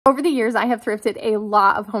Over the years, I have thrifted a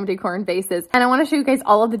lot of home decor and vases, and I want to show you guys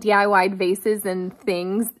all of the DIY vases and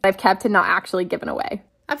things that I've kept and not actually given away.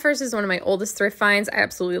 Up first is one of my oldest thrift finds. I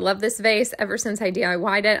absolutely love this vase. Ever since I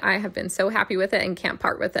DIY'd it, I have been so happy with it and can't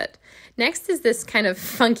part with it. Next is this kind of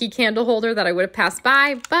funky candle holder that I would have passed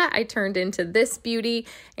by, but I turned into this beauty,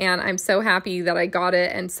 and I'm so happy that I got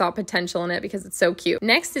it and saw potential in it because it's so cute.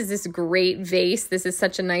 Next is this great vase. This is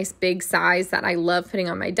such a nice big size that I love putting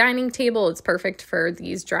on my dining table. It's perfect for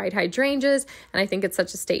these dried hydrangeas, and I think it's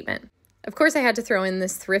such a statement. Of course, I had to throw in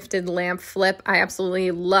this thrifted lamp flip. I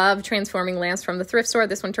absolutely love transforming lamps from the thrift store.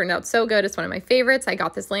 This one turned out so good. It's one of my favorites. I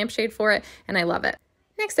got this lampshade for it, and I love it.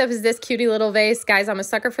 Next up is this cutie little vase. Guys, I'm a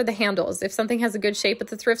sucker for the handles. If something has a good shape at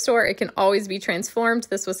the thrift store, it can always be transformed.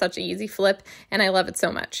 This was such an easy flip, and I love it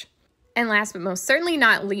so much. And last but most certainly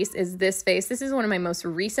not least is this vase. This is one of my most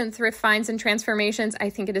recent thrift finds and transformations.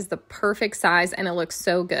 I think it is the perfect size, and it looks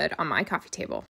so good on my coffee table.